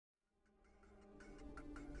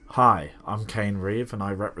Hi, I'm Kane Reeve and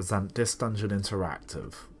I represent This Dungeon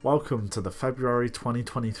Interactive. Welcome to the February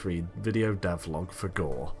 2023 video devlog for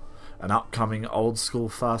GORE, an upcoming old school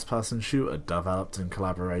first person shooter developed in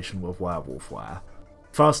collaboration with Werewolfware.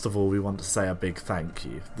 First of all, we want to say a big thank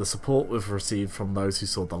you. The support we've received from those who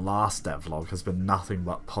saw the last devlog has been nothing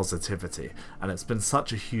but positivity, and it's been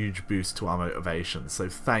such a huge boost to our motivation, so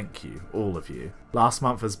thank you, all of you. Last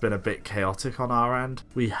month has been a bit chaotic on our end.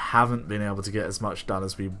 We haven't been able to get as much done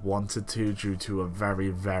as we wanted to due to a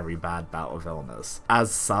very bad bout of illness.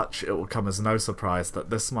 As such, it will come as no surprise that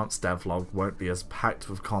this month's devlog won't be as packed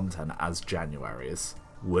with content as January's.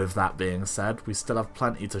 With that being said, we still have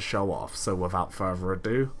plenty to show off, so without further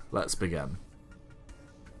ado, let's begin.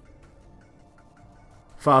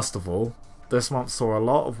 First of all, this month saw a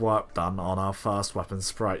lot of work done on our first weapon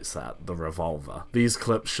sprite set, the revolver. These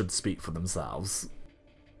clips should speak for themselves.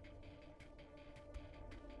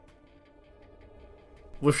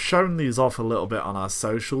 We've shown these off a little bit on our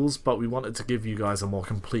socials, but we wanted to give you guys a more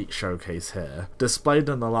complete showcase here. Displayed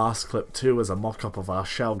in the last clip too is a mock-up of our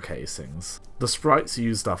shell casings. The sprites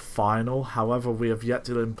used are final, however we have yet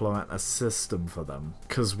to implement a system for them,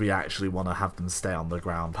 because we actually want to have them stay on the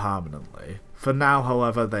ground permanently. For now,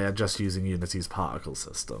 however, they are just using Unity's particle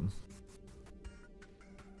system.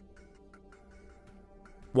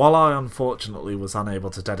 While I unfortunately was unable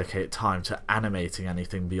to dedicate time to animating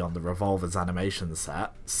anything beyond the revolver's animation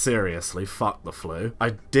set, seriously, fuck the flu,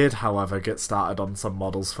 I did however get started on some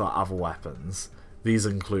models for other weapons. These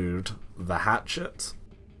include the hatchet,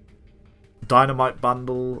 dynamite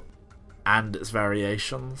bundle, and its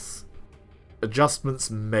variations. Adjustments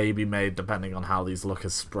may be made depending on how these look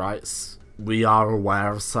as sprites. We are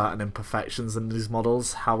aware of certain imperfections in these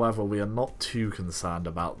models, however we are not too concerned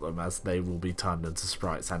about them as they will be turned into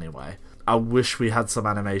sprites anyway. I wish we had some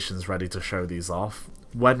animations ready to show these off.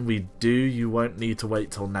 When we do, you won't need to wait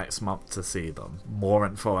till next month to see them. More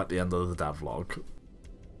info at the end of the devlog.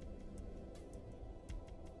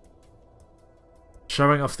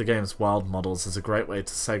 Showing off the game's world models is a great way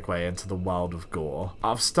to segue into the world of GORE.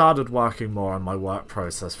 I've started working more on my work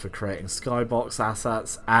process for creating skybox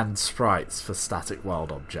assets and sprites for static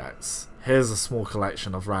world objects. Here's a small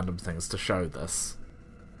collection of random things to show this.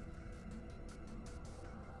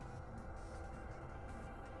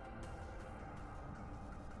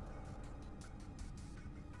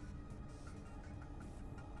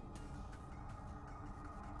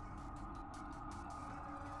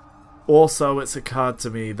 Also, it's occurred to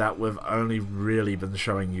me that we've only really been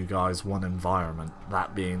showing you guys one environment,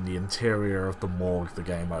 that being the interior of the morgue the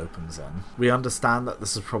game opens in. We understand that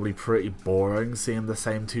this is probably pretty boring seeing the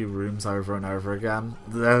same two rooms over and over again.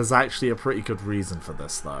 There's actually a pretty good reason for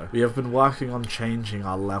this though. We have been working on changing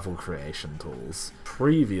our level creation tools.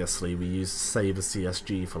 Previously we used Saber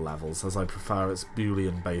CSG for levels as I prefer its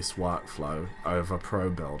boolean based workflow over Pro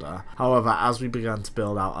Builder. However, as we began to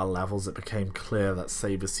build out our levels it became clear that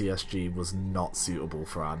Saber CSG was not suitable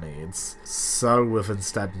for our needs, so we've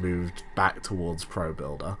instead moved back towards Pro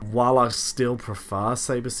Builder. While I still prefer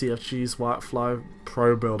Saber CSG's workflow,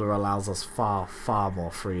 Pro Builder allows us far more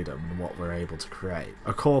freedom in what we're able to create.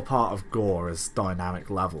 A core part of GORE is dynamic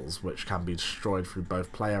levels, which can be destroyed through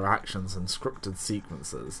both player actions and scripted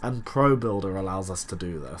sequences, and Pro Builder allows us to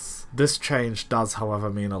do this. This change does however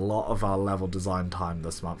mean a lot of our level design time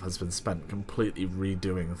this month has been spent completely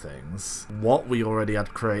redoing things. What we already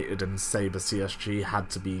had created in Saber CSG had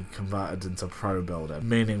to be converted into Pro Builder,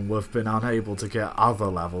 meaning we've been unable to get other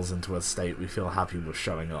levels into a state we feel happy with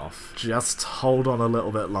showing off. Just hold on a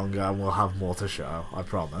little bit longer and we'll have more to show, I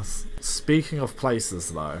promise. Speaking of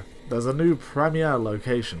places though, there's a new premiere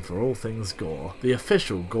location for all things GORE. The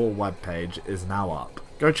official GORE webpage is now up.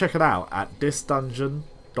 Go check it out at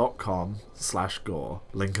thisdungeon.com/GORE,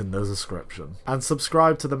 link in the description, and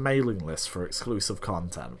subscribe to the mailing list for exclusive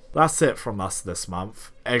content. That's it from us this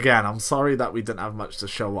month. Again, I'm sorry that we didn't have much to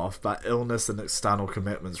show off, but illness and external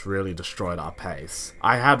commitments really destroyed our pace.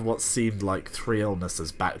 I had what seemed like 3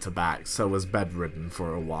 illnesses back to back, so was bedridden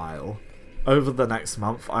for a while. Over the next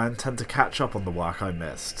month, I intend to catch up on the work I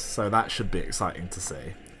missed, so that should be exciting to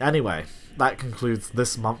see. Anyway, that concludes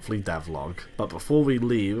this monthly devlog, but before we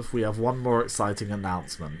leave, we have one more exciting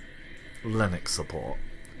announcement. Linux support.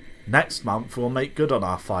 Next month, we'll make good on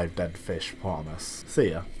our 5 dead fish promise.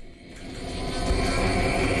 See ya.